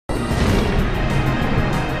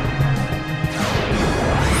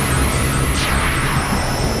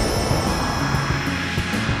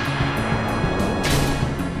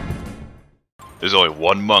There's only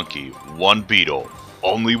one monkey, one beetle.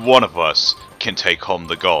 Only one of us can take home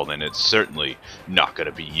the gold, and it's certainly not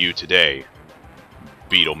gonna be you today.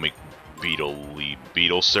 Beetle,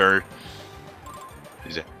 sir.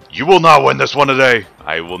 He said, "You will not win this one today.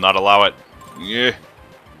 I will not allow it." Yeah.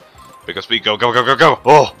 Pick up speed. Go, go, go, go, go.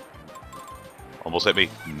 Oh! Almost hit me.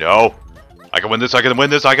 No. I can win this. I can win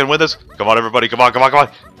this. I can win this. Come on, everybody. Come on, come on, come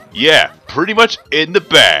on. Yeah. Pretty much in the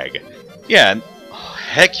bag. Yeah. Oh,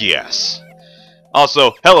 heck yes.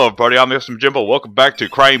 Also, hello, everybody. I'm Mr. Jimbo. Welcome back to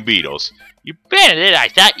Crying Beetles. You better than I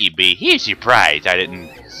thought you'd be. Here's your prize. I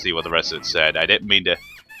didn't see what the rest of it said. I didn't mean to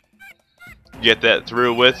get that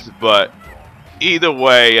through with, but either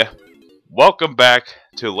way, welcome back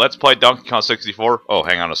to Let's Play Donkey Kong 64. Oh,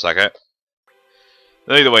 hang on a second.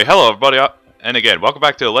 Either way, hello everybody, and again, welcome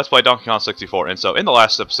back to Let's Play Donkey Kong 64. And so, in the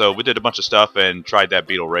last episode, we did a bunch of stuff and tried that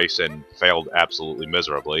beetle race and failed absolutely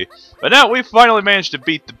miserably. But now we finally managed to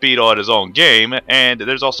beat the beetle at his own game, and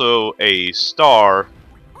there's also a star.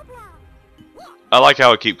 I like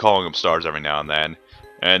how I keep calling them stars every now and then.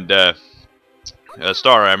 And a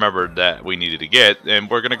star I remembered that we needed to get, and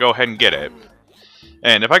we're gonna go ahead and get it.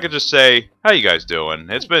 And if I could just say, how you guys doing?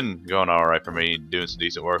 It's been going alright for me, doing some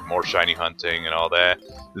decent work, more shiny hunting and all that.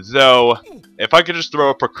 Though, if I could just throw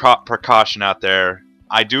a precaution out there,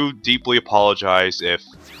 I do deeply apologize if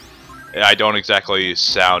I don't exactly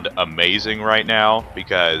sound amazing right now,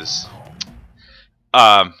 because,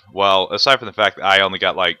 well, aside from the fact that I only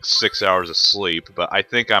got like 6 hours of sleep, but I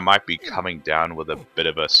think I might be coming down with a bit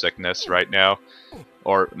of a sickness right now.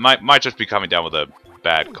 Or might just be coming down with a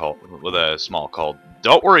bad cold, with a small cold.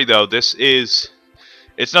 Don't worry though,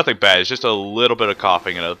 it's nothing bad. It's just a little bit of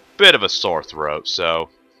coughing and a bit of a sore throat. So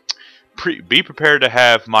be prepared to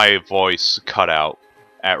have my voice cut out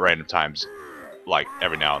at random times, like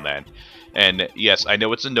every now and then. And yes, I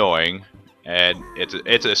know it's annoying, and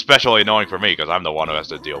it's especially annoying for me because I'm the one who has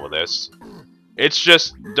to deal with this. It's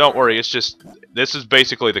just, don't worry. It's just, this is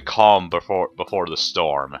basically the calm before the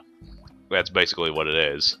storm. That's basically what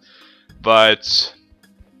it is. But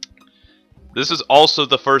this is also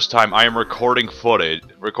the first time I am recording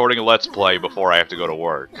a Let's Play before I have to go to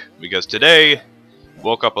work. Because today,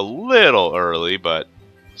 woke up a little early, but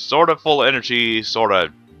sort of full of energy, sort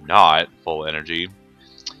of not full of energy.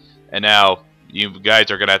 And now, you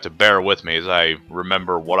guys are going to have to bear with me as I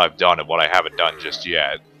remember what I've done and what I haven't done just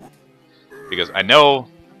yet. Because I know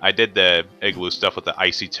I did the igloo stuff with the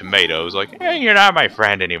icy tomatoes, like, hey, you're not my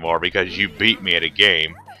friend anymore because you beat me at a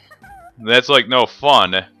game. That's like no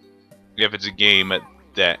fun if it's a game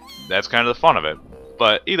that's kind of the fun of it.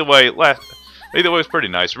 But either way, it's pretty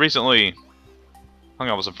nice. Recently, hung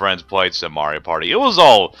out with some friends, played some Mario Party. It was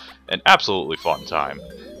all an absolutely fun time.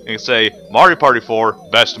 You can say Mario Party 4,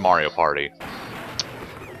 best Mario Party.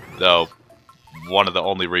 Though, one of the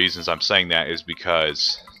only reasons I'm saying that is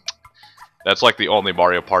because that's like the only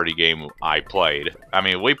Mario Party game I played. I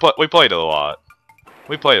mean, we played it a lot.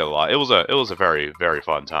 We played it a lot. It was a very, very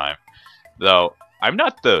fun time. Though I'm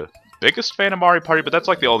not the biggest fan of Mario Party, but that's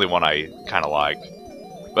like the only one I kind of like.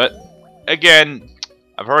 But again,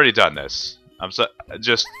 I've already done this.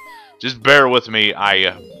 Just bear with me.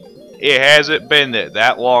 It hasn't been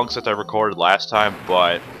that long since I recorded last time,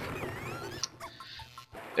 but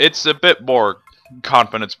it's a bit more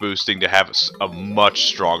confidence boosting to have a much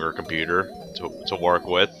stronger computer to work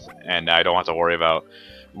with, and I don't have to worry about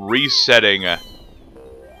resetting,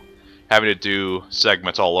 having to do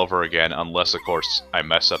segments all over again, unless of course I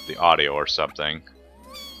mess up the audio or something,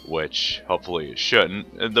 which hopefully it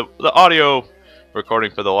shouldn't. The audio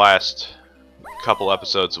recording for the last couple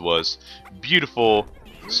episodes was beautiful,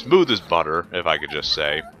 smooth as butter, if I could just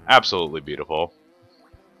say. Absolutely beautiful.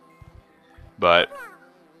 But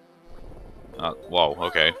whoa,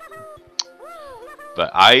 okay.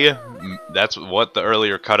 But that's what the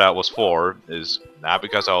earlier cutout was for, is not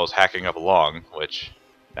because I was hacking up a lung, which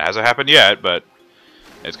hasn't happened yet, but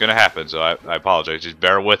it's gonna happen, so I apologize. Just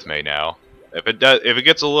bear with me now. If it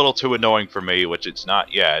gets a little too annoying for me, which it's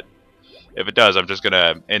not yet, if it does, I'm just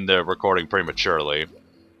gonna end the recording prematurely.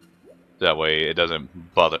 That way it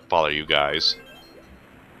doesn't bother you guys.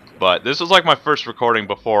 But this is like my first recording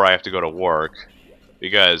before I have to go to work,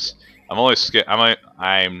 because I'm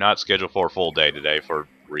not scheduled for a full day today for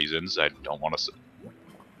reasons I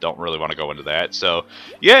don't really want to go into that. So,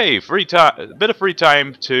 yay, free time, a bit of free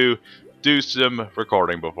time to do some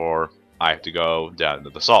recording before I have to go down into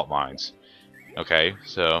the salt mines. Okay,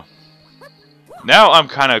 so now I'm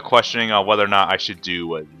kind of questioning on whether or not I should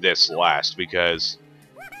do this last, because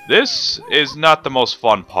this is not the most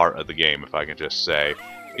fun part of the game, if I can just say,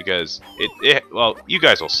 because well, you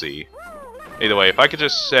guys will see. Either way, if I could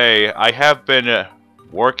just say, I have been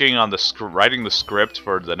working on the writing the script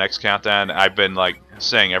for the next countdown. I've been like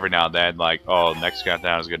saying every now and then, like, oh, next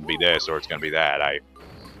countdown is going to be this or it's going to be that.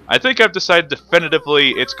 I think I've decided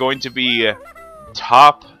definitively it's going to be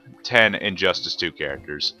top 10 Injustice 2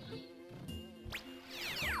 characters.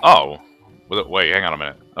 Oh, wait, hang on a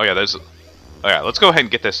minute. Oh yeah, there's. Oh yeah, let's go ahead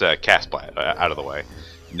and get this cast plat out of the way.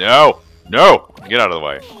 No, no, get out of the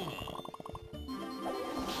way.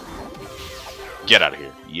 Get out of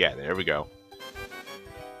here. Yeah, there we go.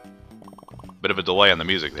 Bit of a delay on the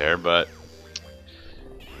music there, but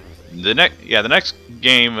the next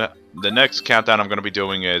game, the next countdown I'm going to be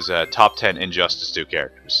doing is top 10 Injustice 2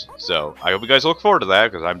 characters. So I hope you guys look forward to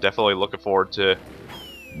that, because I'm definitely looking forward to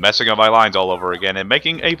messing up my lines all over again and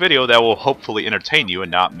making a video that will hopefully entertain you and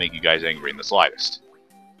not make you guys angry in the slightest.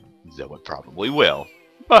 Though it probably will.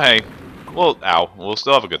 But hey, we'll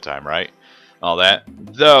still have a good time, right? All that.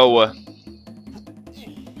 Though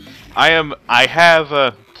I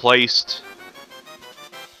have placed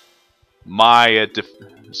my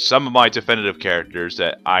some of my definitive characters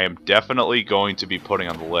that I am definitely going to be putting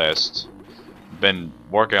on the list. Been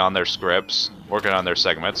working on their scripts, working on their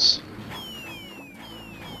segments,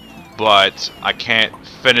 but I can't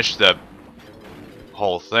finish the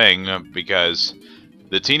whole thing because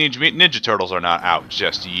the Teenage Mutant Ninja Turtles are not out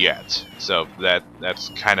just yet. So that's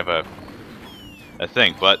kind of a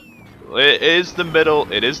thing, but it is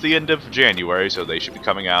the end of January, so they should be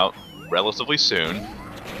coming out relatively soon.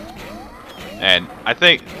 And I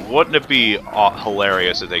think, wouldn't it be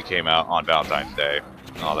hilarious if they came out on Valentine's Day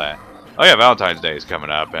and all that? Oh yeah, Valentine's Day is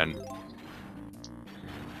coming up, and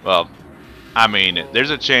well, I mean,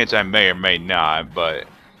 there's a chance I may or may not, but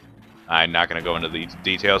I'm not going to go into the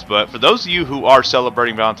details. But for those of you who are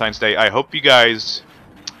celebrating Valentine's Day, I hope you guys,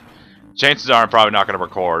 chances are I'm probably not going to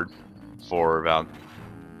record for around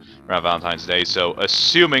Valentine's Day. So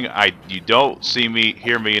assuming you don't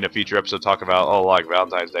hear me in a future episode talk about, oh, like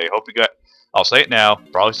Valentine's Day, hope you guys, I'll say it now,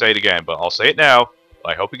 probably say it again, but I'll say it now.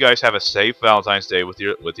 I hope you guys have a safe Valentine's Day with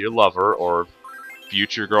your lover or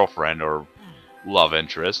future girlfriend or love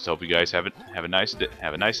interest. Hope you guys have a nice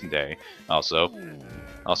day. Also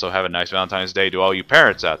have a nice Valentine's Day to all you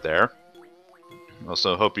parents out there.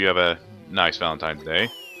 Also hope you have a nice Valentine's Day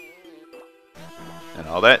and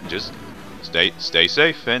all that. Just stay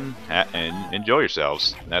safe and enjoy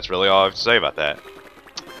yourselves. And that's really all I have to say about that.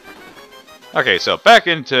 Okay, so back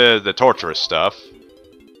into the torturous stuff.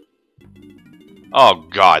 Oh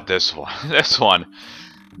god, this one.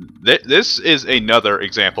 This is another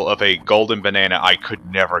example of a golden banana I could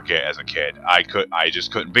never get as a kid. I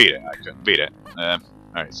just couldn't beat it. I couldn't beat it.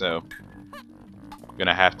 Alright, so I'm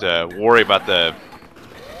gonna have to worry about the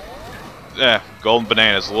golden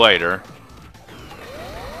bananas later.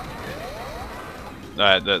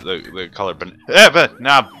 The color banana.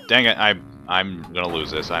 Nah, dang it! I'm gonna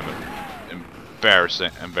lose this. I'm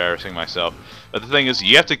embarrassing myself. But the thing is,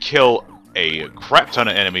 you have to kill a crap ton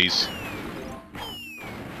of enemies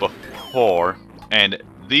before, and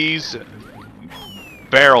these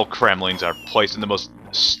barrel Kremlings are placed in the most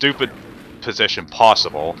stupid position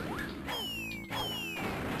possible.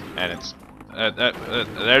 And it's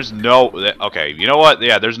there's no okay. You know what?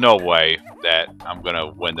 Yeah, there's no way that I'm gonna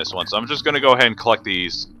win this one. So I'm just gonna go ahead and collect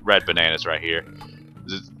these red bananas right here.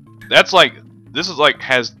 This is like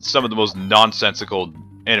has some of the most nonsensical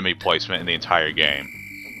enemy placement in the entire game.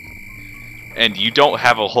 And you don't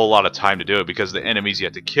have a whole lot of time to do it because the enemies you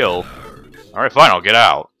have to kill. Alright, fine, I'll get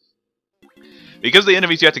out. Because the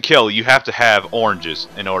enemies you have to kill, you have to have oranges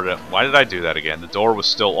in order to... Why did I do that again? The door was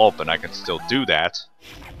still open. I can still do that.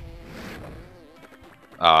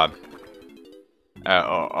 I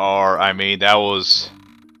mean, that was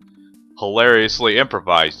hilariously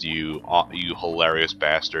improvised, you hilarious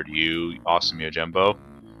bastard, you awesome Yojimbo.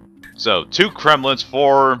 So, 2 Kremlins,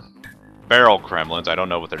 4 barrel Kremlins. I don't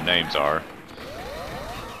know what their names are.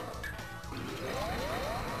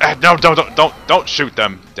 No, don't shoot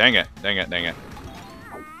them. Dang it.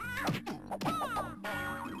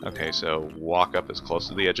 Okay, so walk up as close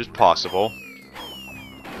to the edge as possible.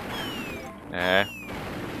 Come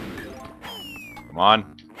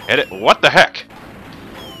on. Hit it. What the heck?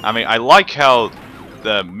 I mean, I like how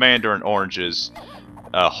the Mandarin oranges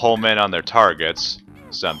home in on their targets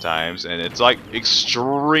sometimes, and it's like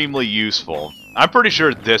extremely useful. I'm pretty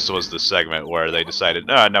sure this was the segment where they decided,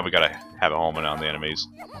 now we gotta have a home in on the enemies.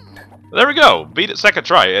 But there we go. Beat it second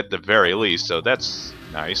try at the very least, so that's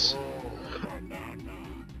nice.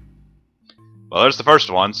 Well, there's the first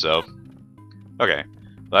one, so... Okay.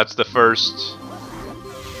 That's the first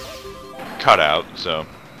cutout, so...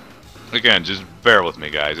 Again, just bear with me,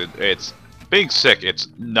 guys. It's... Being sick, it's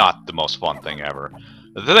not the most fun thing ever.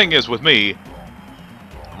 The thing is, with me...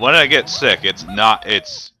 when I get sick, it's not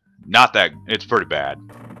that, it's pretty bad.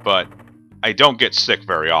 But I don't get sick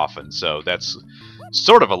very often, so that's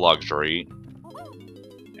sort of a luxury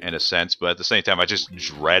in a sense, but at the same time, I just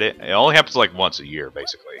dread it. It only happens like once a year,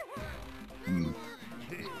 basically.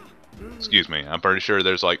 Excuse me. I'm pretty sure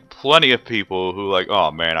there's like plenty of people who like, oh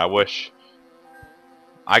man, I wish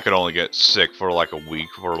I could only get sick for like a week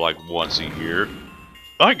or like once a year.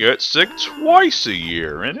 I get sick twice a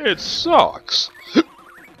year, and it sucks.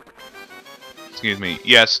 Excuse me.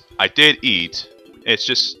 Yes, I did eat. It's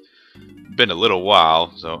just been a little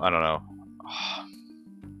while, so I don't know.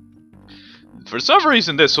 For some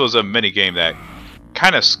reason, this was a mini game that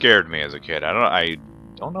kind of scared me as a kid. I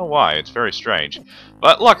don't know why. It's very strange.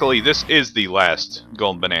 But luckily, this is the last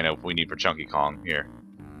golden banana we need for Chunky Kong here.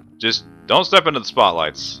 Just don't step into the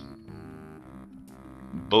spotlights.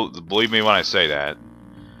 Believe me when I say that.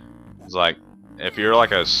 It's like, if you're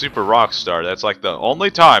like a super rock star, that's like the only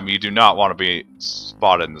time you do not want to be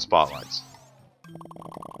spotted in the spotlights.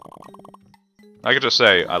 I could just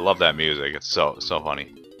say, I love that music. It's so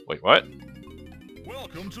funny. Wait, what?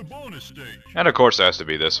 Welcome to bonus stage. And of course it has to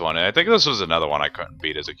be this one. And I think this was another one I couldn't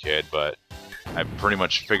beat as a kid, but I pretty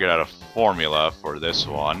much figured out a formula for this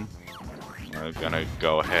one. I'm gonna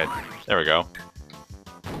go ahead. There we go.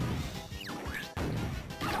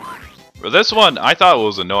 For this one, I thought it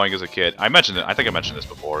was annoying as a kid. I mentioned it. I think I mentioned this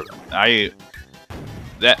before.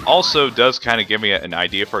 That also does kind of give me an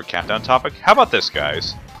idea for a countdown topic. How about this,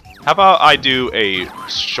 guys? How about I do a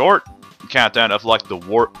short countdown of like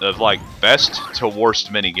best to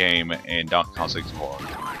worst mini game in Donkey Kong 64?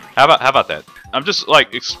 How about that? I'm just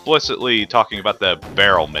like explicitly talking about the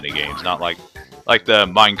barrel mini games, not like the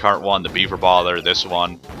minecart one, the beaver baller, this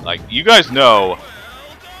one. Like, you guys know,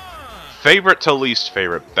 favorite to least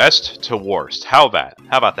favorite, best to worst. How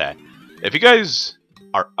about that? If you guys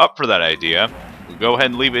are up for that idea, go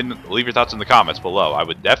ahead and leave your thoughts in the comments below. I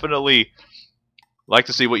would definitely like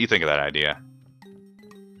to see what you think of that idea.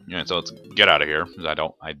 Yeah, so let's get out of here, because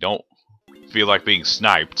I don't feel like being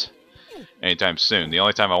sniped anytime soon. The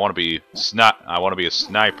only time I want to be a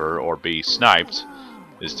sniper or be sniped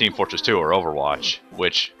is Team Fortress 2 or Overwatch,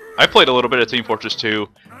 which I played a little bit of Team Fortress 2.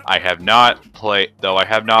 I have not played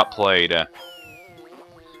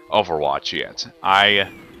Overwatch yet.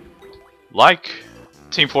 I like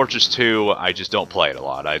Team Fortress 2, I just don't play it a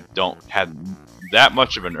lot. I don't have that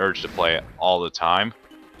much of an urge to play it all the time.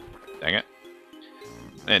 Dang it.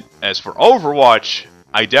 And as for Overwatch,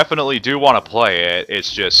 I definitely do want to play it.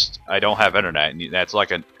 It's just I don't have internet, and that's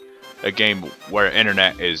like a game where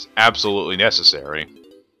internet is absolutely necessary.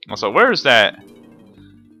 Also, where's that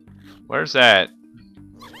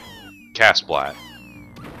Castblat?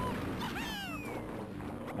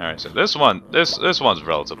 Alright, so this one's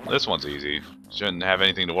relative. This one's easy. Shouldn't have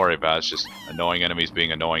anything to worry about. It's just annoying enemies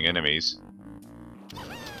being annoying enemies.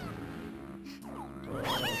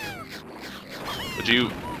 Would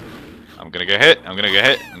you? I'm gonna get hit.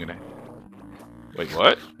 Wait,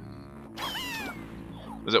 what?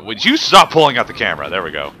 Would you stop pulling out the camera? There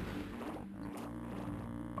we go.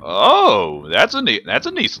 Oh, that's a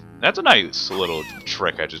nice little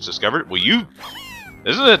trick I just discovered. This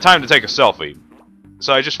is the time to take a selfie.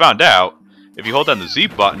 So I just found out, if you hold down the Z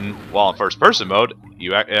button while in first person mode,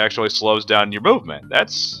 it actually slows down your movement.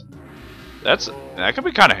 That can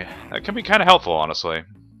be kind of helpful, honestly.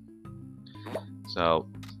 So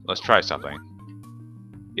let's try something.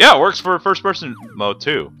 Yeah, it works for first person mode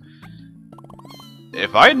too.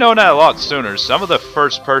 If I had known that a lot sooner, some of the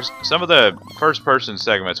first person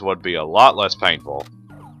segments would be a lot less painful.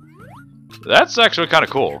 That's actually kind of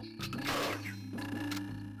cool.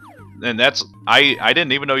 And I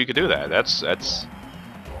didn't even know you could do that. That's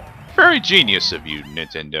very genius of you,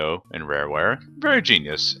 Nintendo and Rareware. Very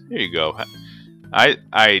genius. Here you go.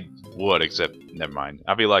 I would, except never mind.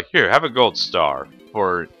 I'll be like, here, have a gold star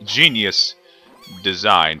for genius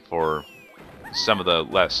design for some of the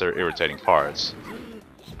lesser irritating parts.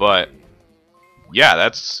 But yeah,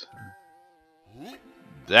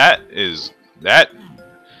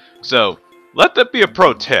 so let that be a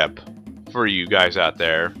pro tip for you guys out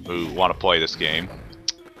there who want to play this game.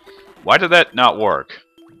 Why did that not work?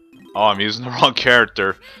 Oh, I'm using the wrong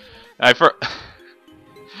character.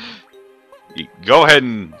 Go ahead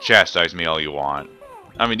and chastise me all you want.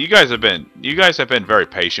 I mean, you guys have been very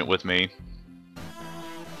patient with me.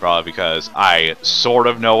 Probably because I sort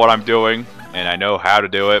of know what I'm doing and I know how to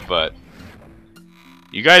do it, but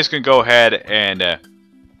you guys can go ahead and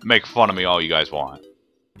make fun of me all you guys want.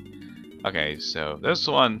 Okay, so this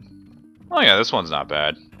one, oh yeah, this one's not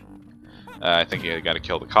bad. I think you got to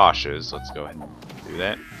kill the Koshas. Let's go ahead and do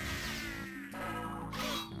that.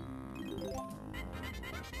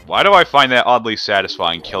 Why do I find that oddly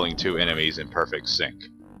satisfying, killing 2 enemies in perfect sync?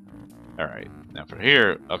 Alright, now from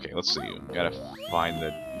here, okay, let's see. We gotta find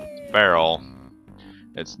the barrel.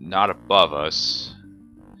 It's not above us.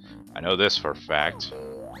 I know this for a fact.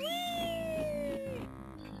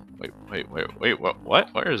 Wait,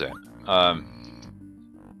 what? Where is it?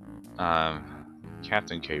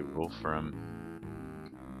 Captain K. Wolfram.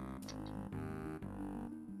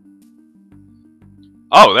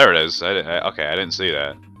 Oh, there it is. Okay, I didn't see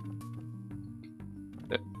that.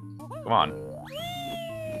 Come on.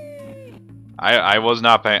 I was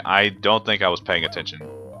not paying. I don't think I was paying attention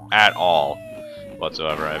at all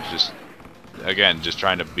whatsoever. I was just, again, just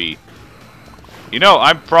trying to be. You know,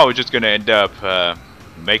 I'm probably just gonna end up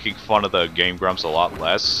making fun of the Game Grumps a lot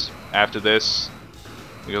less after this,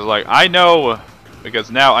 because like I know,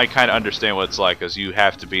 because now I kind of understand what it's like, because you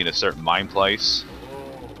have to be in a certain mind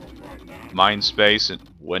space,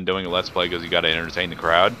 when doing a Let's Play, because you got to entertain the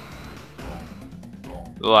crowd.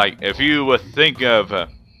 Like if you think of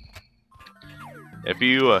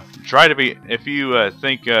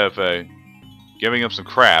think of giving up some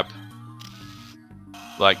crap,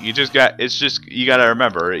 like you gotta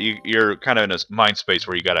remember you're kind of in a mind space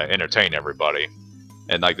where you gotta entertain everybody,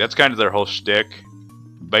 and like that's kind of their whole shtick,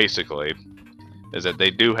 basically, is that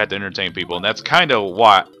they do have to entertain people, and that's kind of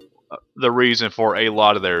what the reason for a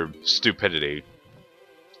lot of their stupidity,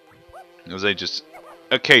 is they just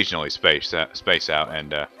occasionally space out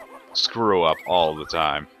and screw up all the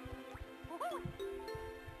time.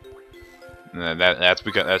 And that's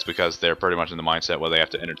because they're pretty much in the mindset where they have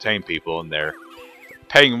to entertain people, and they're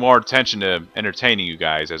paying more attention to entertaining you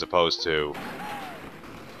guys as opposed to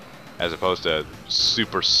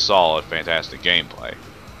super solid, fantastic gameplay.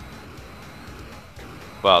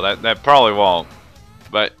 Well, that probably won't,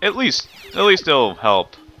 but at least it'll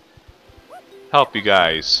help you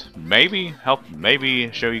guys. Maybe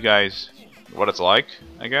show you guys what it's like,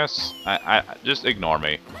 I guess. I just ignore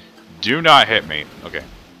me. Do not hit me. Okay.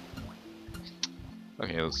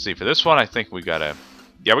 Okay, let's see. For this one, I think we gotta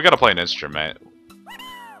play an instrument.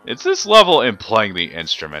 It's this level in playing the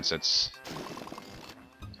instruments. It's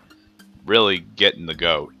really getting the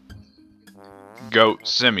goat. Goat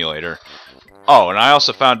Simulator. Oh, and I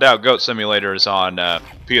also found out Goat Simulator is on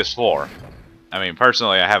PS4. I mean,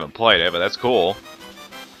 personally, I haven't played it, but that's cool.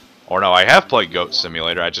 Or no, I have played Goat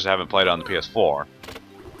Simulator. I just haven't played it on the PS4.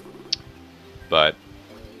 But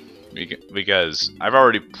because I've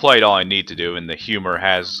already played all I need to do, and the humor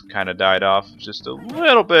has kind of died off just a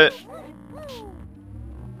little bit.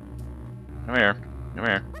 Come here. Come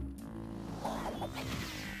here.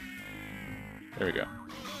 There we go.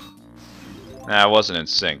 Nah, I wasn't in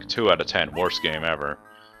sync. 2 out of 10. Worst game ever.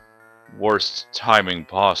 Worst timing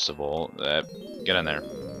possible. Get in there.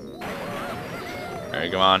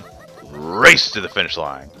 Alright, come on. Race to the finish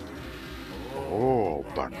line. Oh,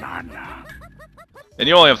 banana. And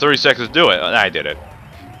you only have 30 seconds to do it. I did it.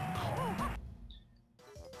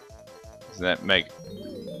 Doesn't that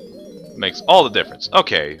makes all the difference.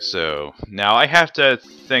 Okay, so now I have to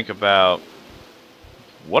think about,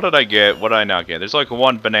 what did I get? What did I not get? There's like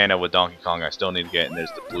 1 banana with Donkey Kong I still need to get, and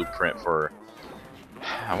there's the blueprint for,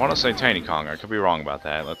 I want to say Tiny Kong. I could be wrong about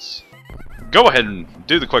that. Let's go ahead and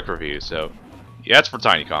do the quick review. So yeah, it's for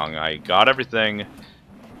Tiny Kong. I got everything.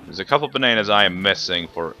 There's a couple bananas I am missing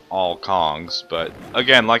for all Kongs, but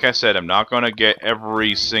again, like I said, I'm not going to get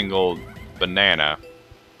every single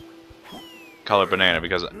color banana,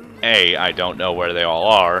 because A, I don't know where they all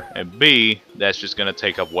are, and B, that's just going to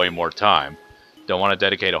take up way more time. Don't want to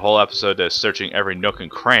dedicate a whole episode to searching every nook and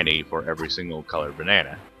cranny for every single colored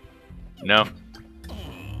banana. No?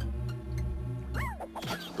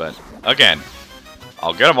 But again,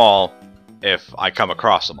 I'll get them all if I come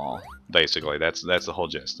across them all. Basically, that's the whole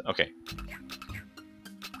gist. Okay.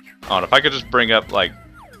 Oh, and if I could just bring up, like,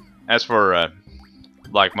 as for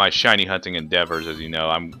like my shiny hunting endeavors, as you know,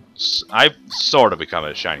 I've sort of become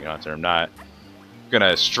a shiny hunter. I'm not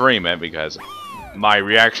gonna stream it because my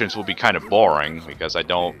reactions will be kind of boring, because I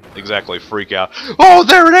don't exactly freak out. Oh,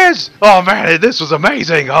 there it is! Oh man, this was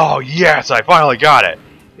amazing! Oh yes, I finally got it!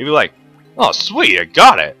 You'd be like, oh sweet, I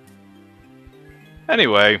got it!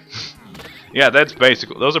 Anyway, yeah,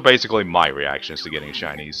 those are basically my reactions to getting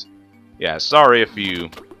shinies. Yeah, sorry if you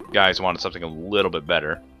guys wanted something a little bit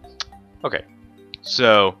better. Okay,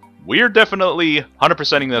 so we're definitely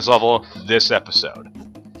 100%ing this level this episode.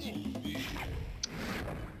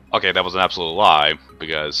 Okay, that was an absolute lie,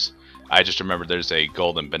 because I just remembered there's a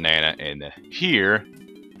golden banana in here.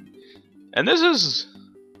 And this is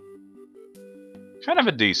kind of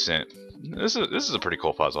a decent. This is a pretty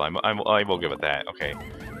cool puzzle. I will give it that. Okay.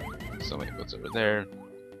 So what's over there?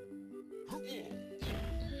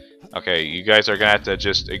 Okay, you guys are gonna have to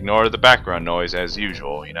just ignore the background noise as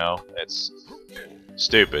usual, you know? It's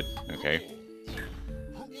stupid, okay?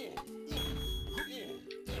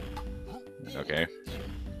 Okay.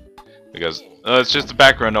 Because it's just the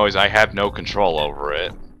background noise, I have no control over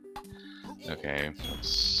it. Okay,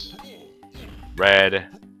 let's... Red.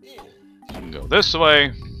 Go this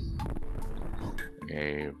way.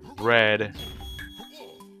 Okay, red.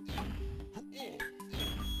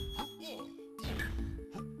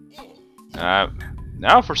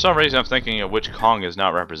 Now for some reason I'm thinking of which Kong is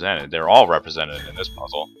not represented. They're all represented in this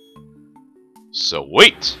puzzle.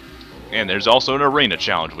 Sweet! And there's also an arena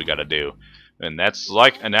challenge we gotta do. And that's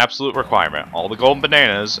like an absolute requirement. All the golden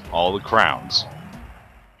bananas, all the crowns.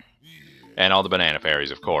 And all the banana fairies,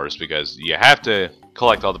 of course, because you have to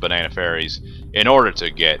collect all the banana fairies in order to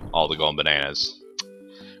get all the golden bananas.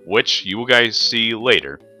 Which you guys see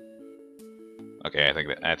later. Okay,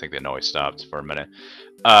 I think the noise stopped for a minute.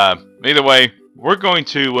 Either way, we're going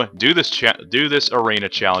to do this arena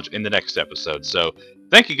challenge in the next episode. So,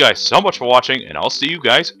 thank you guys so much for watching, and I'll see you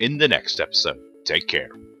guys in the next episode. Take care.